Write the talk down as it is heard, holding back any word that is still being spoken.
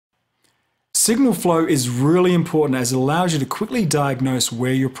Signal flow is really important as it allows you to quickly diagnose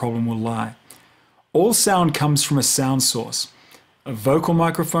where your problem will lie. All sound comes from a sound source. A vocal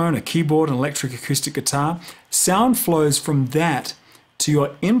microphone, a keyboard, an electric acoustic guitar. Sound flows from that to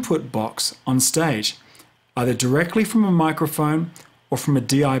your input box on stage, either directly from a microphone or from a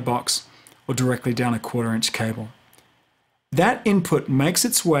DI box or directly down a 1/4-inch cable. That input makes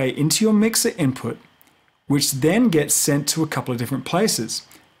its way into your mixer input, which then gets sent to a couple of different places.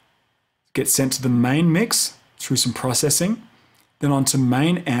 It gets sent to the main mix through some processing, then onto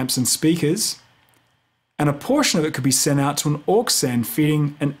main amps and speakers, and a portion of it could be sent out to an aux send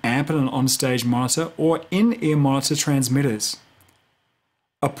feeding an amp and an onstage monitor or in-ear monitor transmitters.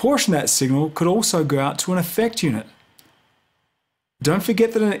 A portion of that signal could also go out to an effect unit. Don't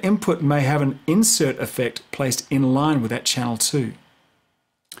forget that an input may have an insert effect placed in line with that channel too.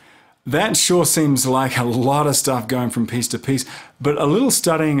 That sure seems like a lot of stuff going from piece to piece, but a little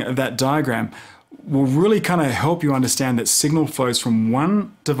studying of that diagram will really kind of help you understand that signal flows from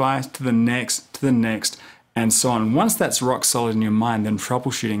one device to the next, and so on. Once that's rock solid in your mind, then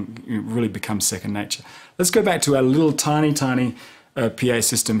troubleshooting really becomes second nature. Let's go back to our little tiny PA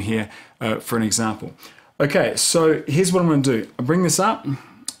system here for an example. Okay, so here's what I'm going to do. I bring this up,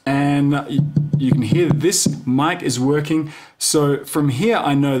 and you can hear that this mic is working. So from here,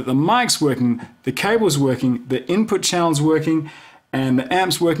 I know that the mic's working, the cable's working, the input channel's working, and the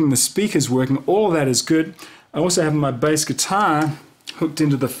amp's working, the speaker's working. All of that is good. I also have my bass guitar hooked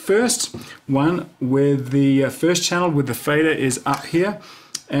into the first one with the first channel with the fader is up here,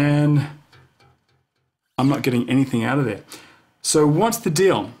 and I'm not getting anything out of there. So what's the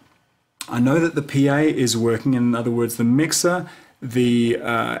deal? I know that the PA is working, in other words, the mixer, the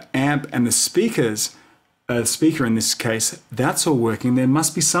amp, and the speakers, speaker in this case, that's all working. There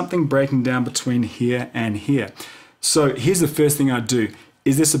must be something breaking down between here and here. So here's the first thing I do.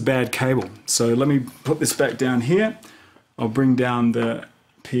 Is this a bad cable? So let me put this back down here. I'll bring down the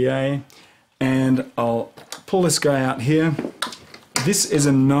PA and I'll pull this guy out here. This is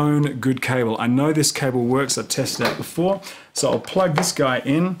a known good cable. I know this cable works. I've tested it out before. So I'll plug this guy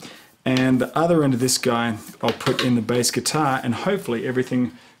in, and the other end of this guy I'll put in the bass guitar, and hopefully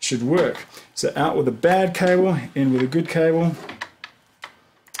everything should work. So out with a bad cable, in with a good cable,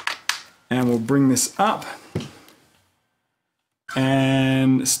 and we'll bring this up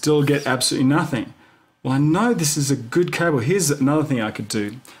and still get absolutely nothing. Well, I know this is a good cable. Here's another thing I could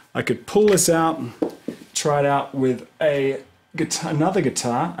do. I could pull this out, try it out with a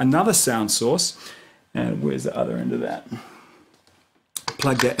guitar, another sound source, and where's the other end of that?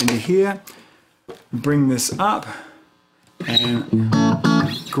 Plug that into here, bring this up, and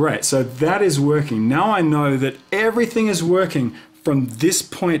great. So that is working. Now I know that everything is working from this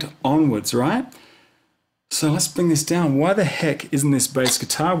point onwards, right? So let's bring this down. Why the heck isn't this bass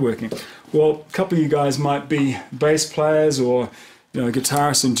guitar working? Well, a couple of you guys might be bass players or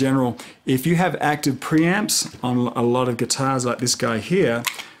guitarists in general. If you have active preamps on a lot of guitars like this guy here,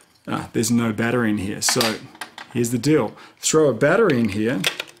 there's no battery in here. So here's the deal. Throw a battery in here.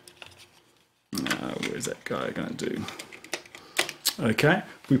 Where's that guy going to do? Okay,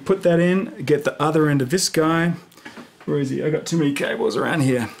 we put that in, get the other end of this guy. Where is he? I got too many cables around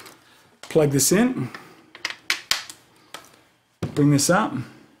here. Plug this in. Bring this up.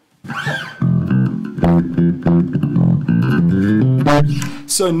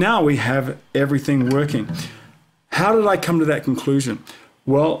 So now we have everything working. How did I come to that conclusion?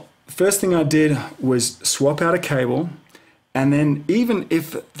 Well, first thing I did was swap out a cable, and then even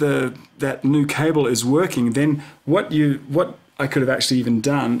if that new cable is working, then what I could have actually even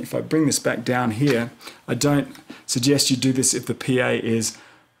done, if I bring this back down here, I don't suggest you do this if the PA is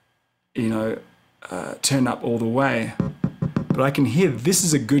turned up all the way. But I can hear this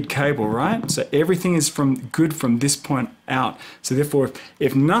is a good cable, right? So everything is good from this point out. So therefore,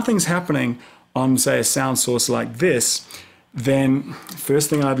 if nothing's happening on, say, a sound source like this, then first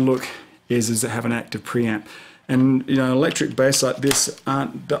thing I'd look is does it have an active preamp? And electric bass like this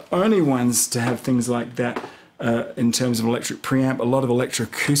aren't the only ones to have things like that in terms of electric preamp. A lot of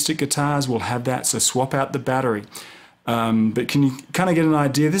electroacoustic guitars will have that, so swap out the battery. But can you kind of get an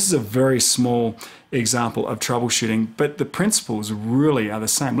idea? This is a very small example of troubleshooting, but the principles really are the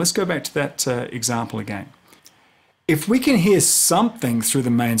same. Let's go back to that example again. If we can hear something through the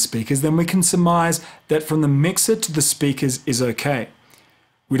main speakers, then we can surmise that from the mixer to the speakers is okay.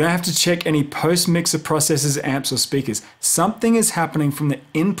 We don't have to check any post-mixer processors, amps, or speakers. Something is happening from the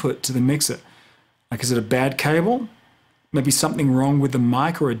input to the mixer. Like, is it a bad cable? Maybe something wrong with the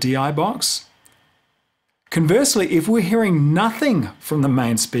mic or a DI box? Conversely, if we're hearing nothing from the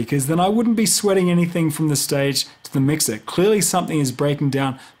main speakers, then I wouldn't be sweating anything from the stage to the mixer. Clearly something is breaking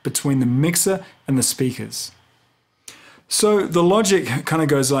down between the mixer and the speakers. So the logic kind of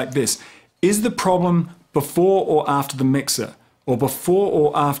goes like this. Is the problem before or after the mixer? Or before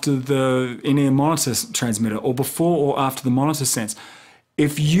or after the in-ear monitor transmitter? Or before or after the monitor sense?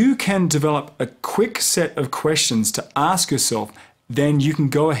 If you can develop a quick set of questions to ask yourself, then you can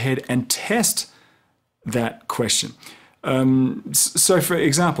go ahead and test that question. So for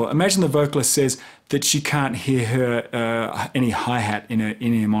example, imagine the vocalist says that she can't hear her any hi-hat in her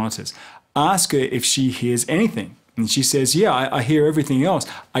in-ear monitors. Ask her if she hears anything. And she says, yeah, I hear everything else.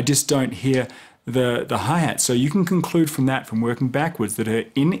 I just don't hear the hi-hat. So you can conclude from that, from working backwards, that her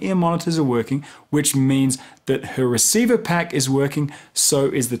in-ear monitors are working, which means that her receiver pack is working, so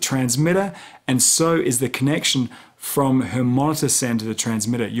is the transmitter, and so is the connection from her monitor send to the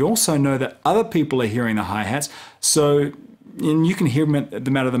transmitter. You also know that other people are hearing the hi-hats, so and you can hear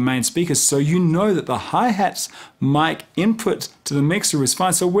them out of the main speakers, so you know that the hi-hats mic input to the mixer is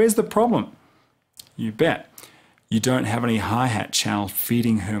fine. So where's the problem? You bet. You don't have any hi-hat channel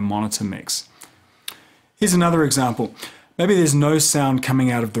feeding her monitor mix. Here's another example. Maybe there's no sound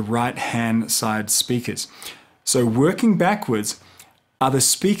coming out of the right-hand side speakers. So working backwards, are the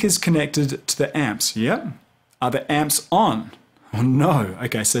speakers connected to the amps? Yep. Are the amps on? Oh no.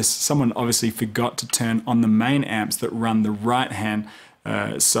 Okay, so someone obviously forgot to turn on the main amps that run the right-hand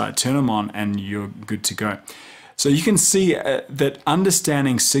side. Turn them on and you're good to go. So you can see that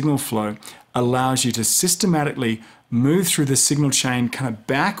understanding signal flow allows you to systematically move through the signal chain kind of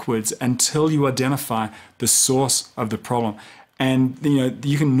backwards until you identify the source of the problem. And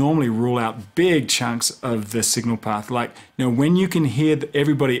you can normally rule out big chunks of the signal path. Like when you can hear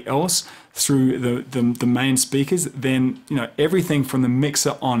everybody else through the main speakers, then everything from the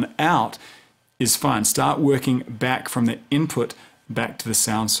mixer on out is fine. Start working back from the input back to the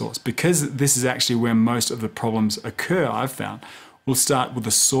sound source. Because this is actually where most of the problems occur, I've found. We'll start with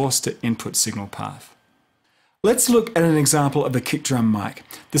the source to input signal path. Let's look at an example of a kick drum mic.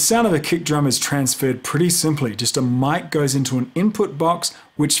 The sound of a kick drum is transferred pretty simply. Just a mic goes into an input box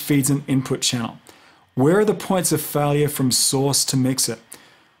which feeds an input channel. Where are the points of failure from source to mixer?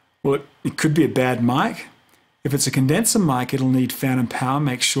 Well, it could be a bad mic. If it's a condenser mic, it'll need fan and power,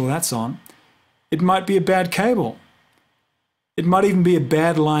 make sure that's on. It might be a bad cable. It might even be a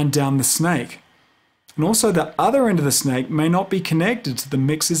bad line down the snake. And also the other end of the snake may not be connected to the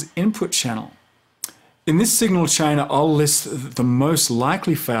mixer's input channel. In this signal chain, I'll list the most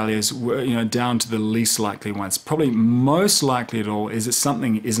likely failures, down to the least likely ones. Probably most likely at all is that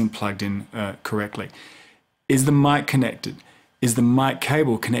something isn't plugged in correctly. Is the mic connected? Is the mic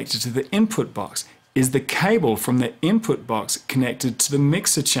cable connected to the input box? Is the cable from the input box connected to the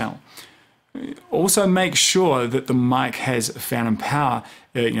mixer channel? Also make sure that the mic has fan and power,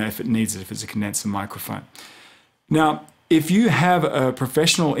 if it needs it, if it's a condenser microphone. Now, if you have a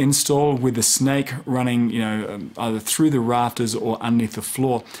professional install with the snake running, either through the rafters or underneath the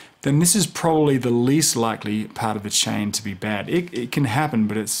floor, then this is probably the least likely part of the chain to be bad. It can happen,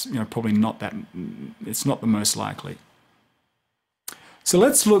 but it's probably not it's not the most likely. So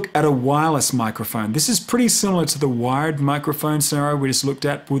let's look at a wireless microphone. This is pretty similar to the wired microphone scenario we just looked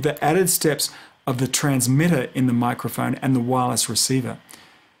at, with the added steps of the transmitter in the microphone and the wireless receiver.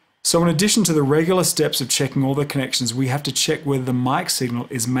 So in addition to the regular steps of checking all the connections, we have to check whether the mic signal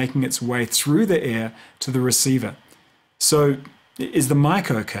is making its way through the air to the receiver. So is the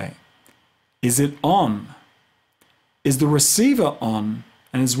mic okay? Is it on? Is the receiver on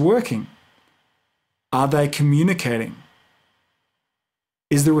and is working? Are they communicating?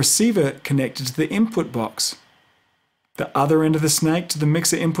 Is the receiver connected to the input box? The other end of the snake to the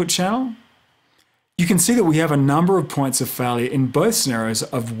mixer input channel? You can see that we have a number of points of failure in both scenarios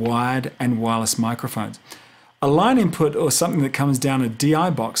of wired and wireless microphones. A line input or something that comes down a DI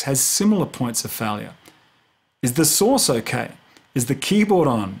box has similar points of failure. Is the source okay? Is the keyboard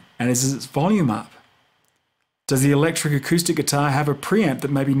on and is its volume up? Does the electric acoustic guitar have a preamp that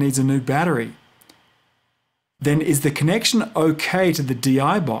maybe needs a new battery? Then is the connection okay to the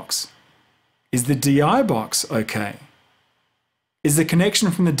DI box? Is the DI box okay? Is the connection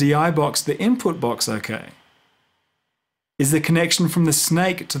from the DI box to the input box okay? Is the connection from the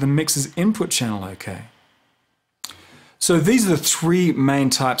snake to the mixer's input channel okay? So these are the three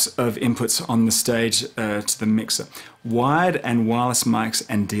main types of inputs on the stage to the mixer: wired and wireless mics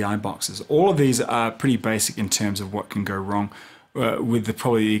and DI boxes. All of these are pretty basic in terms of what can go wrong, with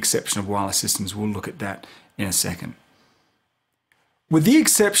probably the exception of wireless systems. We'll look at that in a second. With the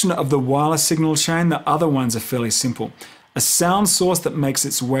exception of the wireless signal chain, the other ones are fairly simple. A sound source that makes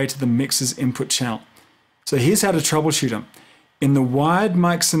its way to the mixer's input channel. So here's how to troubleshoot them. In the wired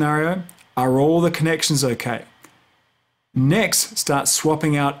mic scenario, are all the connections okay? Next, start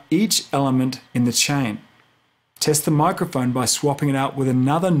swapping out each element in the chain. Test the microphone by swapping it out with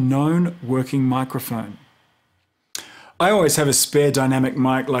another known working microphone. I always have a spare dynamic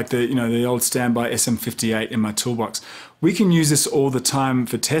mic like the old standby SM58 in my toolbox. We can use this all the time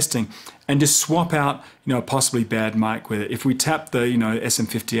for testing and just swap out a possibly bad mic with it. If we tap the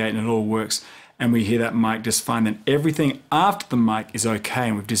SM58 and it all works and we hear that mic just fine, then everything after the mic is okay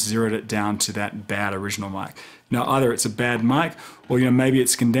and we've just zeroed it down to that bad original mic. Now either it's a bad mic or maybe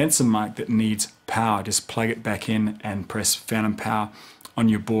it's a condenser mic that needs power. Just plug it back in and press phantom power on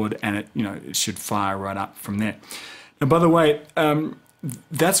your board and it should fire right up from there. Now by the way,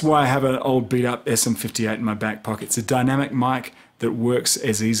 that's why I have an old beat up SM58 in my back pocket. It's a dynamic mic that works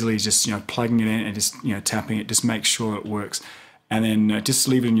as easily as just plugging it in and just tapping it. Just make sure it works, and then just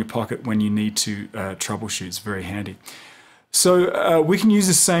leave it in your pocket when you need to troubleshoot. It's very handy. So we can use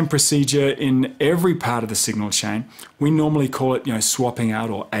the same procedure in every part of the signal chain. We normally call it swapping out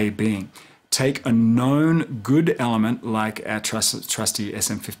or A-Bing. Take a known good element like our trusty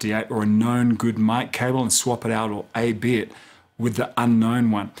SM58 or a known good mic cable and swap it out or A-B it with the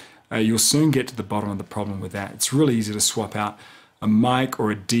unknown one. You'll soon get to the bottom of the problem with that. It's really easy to swap out a mic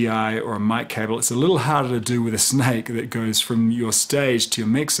or a DI or a mic cable. It's a little harder to do with a snake that goes from your stage to your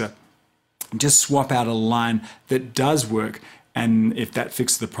mixer. Just swap out a line that does work, and if that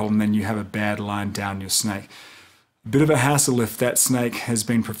fixes the problem, then you have a bad line down your snake. A bit of a hassle if that snake has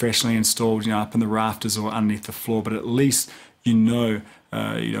been professionally installed up in the rafters or underneath the floor, but at least you know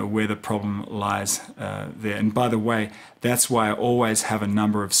where the problem lies there. And by the way, that's why I always have a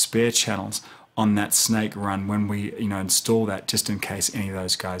number of spare channels on that snake run when we install that, just in case any of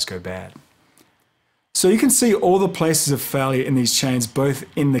those guys go bad. So you can see all the places of failure in these chains, both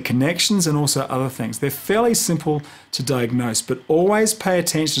in the connections and also other things. They're fairly simple to diagnose, but always pay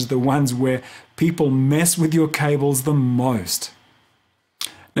attention to the ones where people mess with your cables the most.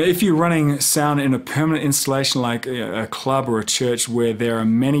 Now, if you're running sound in a permanent installation like a club or a church where there are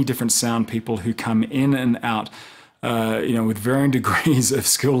many different sound people who come in and out, with varying degrees of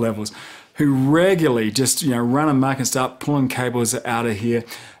skill levels, who regularly just run a mic and start pulling cables out of here,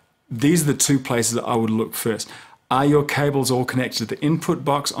 these are the two places that I would look first. Are your cables all connected to the input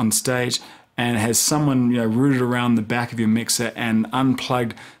box on stage, and has someone rooted around the back of your mixer and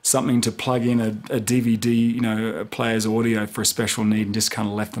unplugged something to plug in a DVD player's audio for a special need and just kind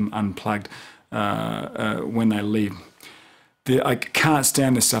of left them unplugged when they leave? I can't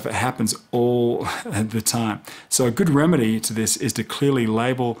stand this stuff. It happens all the time. So a good remedy to this is to clearly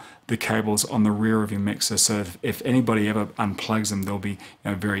label the cables on the rear of your mixer, so if anybody ever unplugs them, they'll be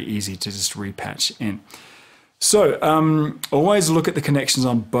very easy to just repatch in. So always look at the connections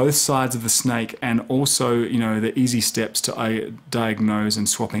on both sides of the snake, and also the easy steps to diagnose and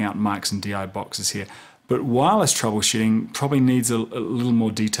swapping out mics and DI boxes here. But wireless troubleshooting probably needs a little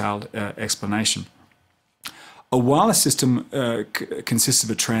more detailed explanation. A wireless system consists of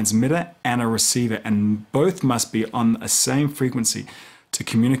a transmitter and a receiver, and both must be on the same frequency to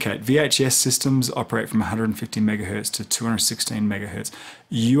communicate. VHS systems operate from 150 megahertz to 216 megahertz.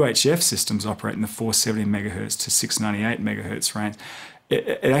 UHF systems operate in the 470 megahertz to 698 megahertz range.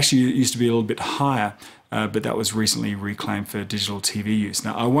 It actually used to be a little bit higher, but that was recently reclaimed for digital TV use.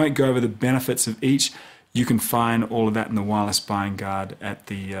 Now, I won't go over the benefits of each. You can find all of that in the wireless buying guide at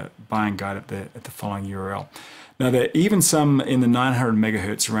the following URL. Now, there are even some in the 900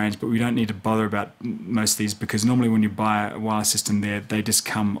 megahertz range, but we don't need to bother about most of these, because normally when you buy a wireless system there, they just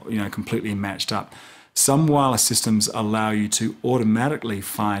come completely matched up. Some wireless systems allow you to automatically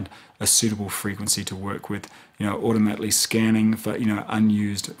find a suitable frequency to work with, automatically scanning for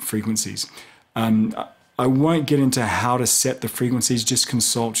unused frequencies. I won't get into how to set the frequencies. Just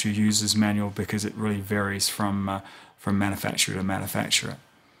consult your user's manual, because it really varies from manufacturer to manufacturer.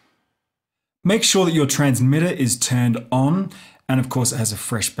 Make sure that your transmitter is turned on, and of course it has a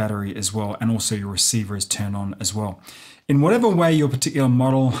fresh battery as well, and also your receiver is turned on as well. In whatever way your particular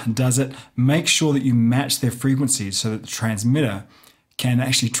model does it, make sure that you match their frequencies so that the transmitter can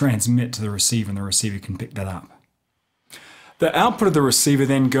actually transmit to the receiver and the receiver can pick that up. The output of the receiver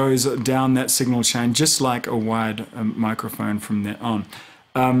then goes down that signal chain just like a wired microphone from there on.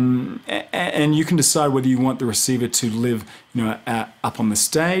 And you can decide whether you want the receiver to live up on the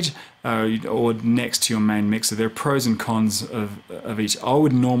stage or next to your main mixer. There are pros and cons of each. I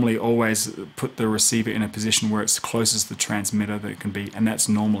would normally always put the receiver in a position where it's closest to the transmitter that it can be, and that's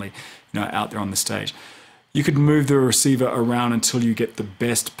normally out there on the stage. You could move the receiver around until you get the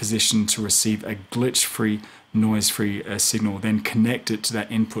best position to receive a glitch-free, noise-free signal, then connect it to that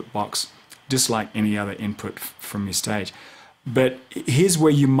input box just like any other input from your stage. But here's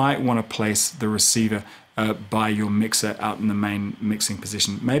where you might want to place the receiver by your mixer out in the main mixing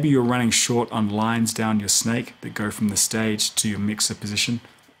position. Maybe you're running short on lines down your snake that go from the stage to your mixer position.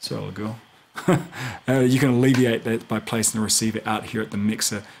 So I'll go. You can alleviate that by placing the receiver out here at the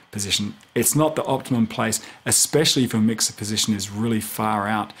mixer position. It's not the optimum place, especially if your mixer position is really far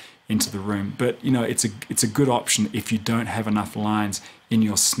out into the room. But you know, it's a good option if you don't have enough lines in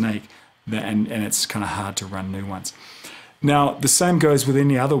your snake, and it's kind of hard to run new ones. Now, the same goes with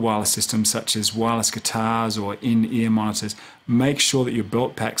any other wireless system, such as wireless guitars or in-ear monitors. Make sure that your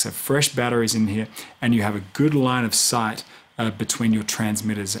belt packs have fresh batteries in here and you have a good line of sight between your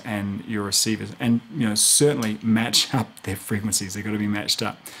transmitters and your receivers. And you know, certainly match up their frequencies. They've got to be matched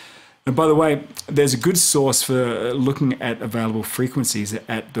up. And by the way, there's a good source for looking at available frequencies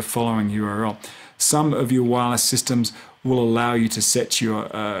at the following URL. Some of your wireless systems will allow you to set your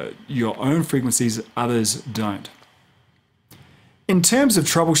own frequencies, others don't. In terms of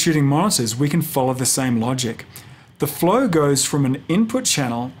troubleshooting monitors, we can follow the same logic. The flow goes from an input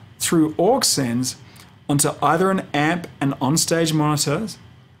channel through aux sends onto either an amp and onstage monitors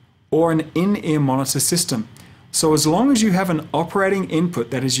or an in-ear monitor system. So as long as you have an operating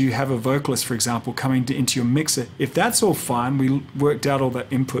input, that is, you have a vocalist, for example, coming into your mixer, if that's all fine, we worked out all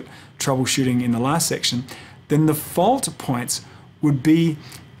that input troubleshooting in the last section, then the fault points would be,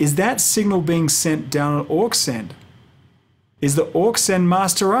 is that signal being sent down an aux send? Is the aux send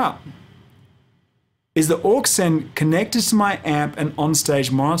master up? Is the aux send connected to my amp and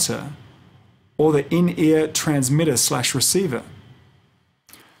onstage monitor or the in-ear transmitter / receiver?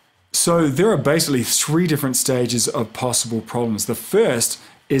 So there are basically 3 different stages of possible problems. The first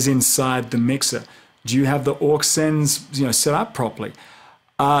is inside the mixer. Do you have the aux sends, set up properly?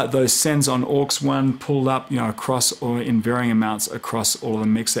 Are those sends on aux 1 pulled up, across or in varying amounts across all of the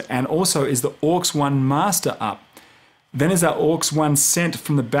mixer? And also, is the aux 1 master up? Then is that aux 1 sent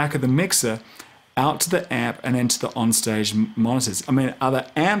from the back of the mixer out to the amp and then to the onstage monitors? I mean, are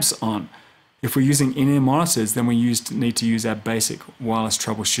the amps on? If we're using in-ear monitors, then we need to use our basic wireless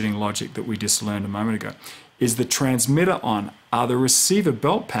troubleshooting logic that we just learned a moment ago. Is the transmitter on? Are the receiver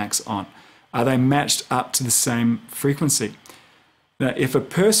belt packs on? Are they matched up to the same frequency? Now, if a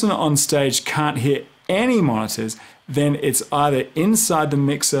person on stage can't hear any monitors, then it's either inside the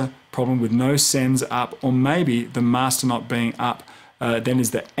mixer, problem with no sends up, or maybe the master not being up. Then is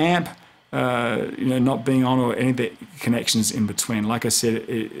the amp not being on, or any of the connections in between. Like I said,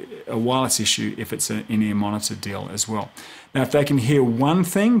 a wireless issue if it's an in-ear monitor deal as well. Now, if they can hear one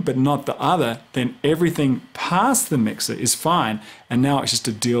thing but not the other, then everything past the mixer is fine, and now it's just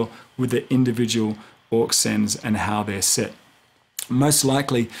to deal with the individual aux sends and how they're set. Most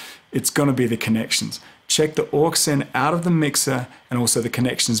likely, it's going to be the connections. Check the aux send out of the mixer and also the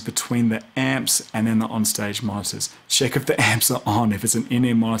connections between the amps and then the onstage monitors. Check if the amps are on. If it's an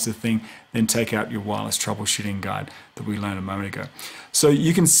in-ear monitor thing, then take out your wireless troubleshooting guide that we learned a moment ago. So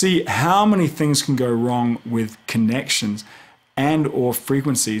you can see how many things can go wrong with connections and or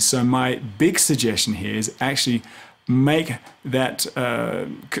frequencies. So my big suggestion here is actually make that,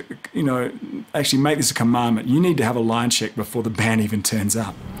 actually make this a commandment. You need to have a line check before the band even turns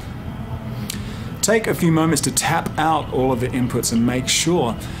up. Take a few moments to tap out all of the inputs and make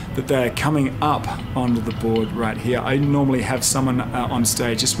sure that they're coming up onto the board right here. I normally have someone on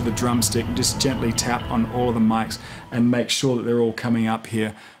stage just with a drumstick, just gently tap on all of the mics and make sure that they're all coming up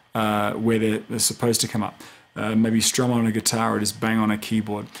here where they're supposed to come up. Maybe strum on a guitar or just bang on a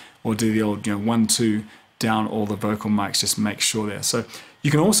keyboard, or do the old 1-2 down all the vocal mics, just make sure there. So you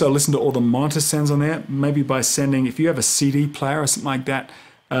can also listen to all the monitor sends on there, maybe by sending, if you have a CD player or something like that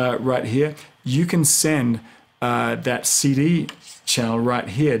right here, you can send that CD channel right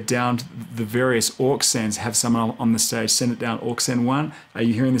here down to the various aux sends. Have someone on the stage send it down aux send 1. Are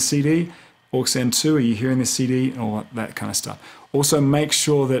you hearing the CD? Aux send 2. Are you hearing the CD? And all that kind of stuff. Also, make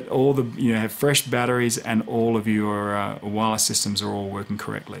sure that all the have fresh batteries and all of your wireless systems are all working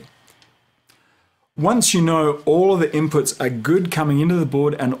correctly. Once you know all of the inputs are good coming into the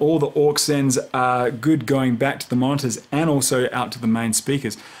board and all the aux sends are good going back to the monitors and also out to the main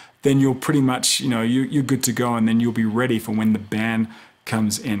speakers, then you'll pretty much, you're good to go, and then you'll be ready for when the band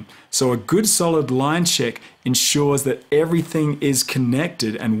comes in. So a good solid line check ensures that everything is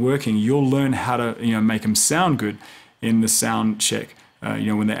connected and working. You'll learn how to, make them sound good in the sound check.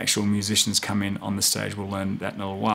 When the actual musicians come in on the stage, we'll learn that in a little while.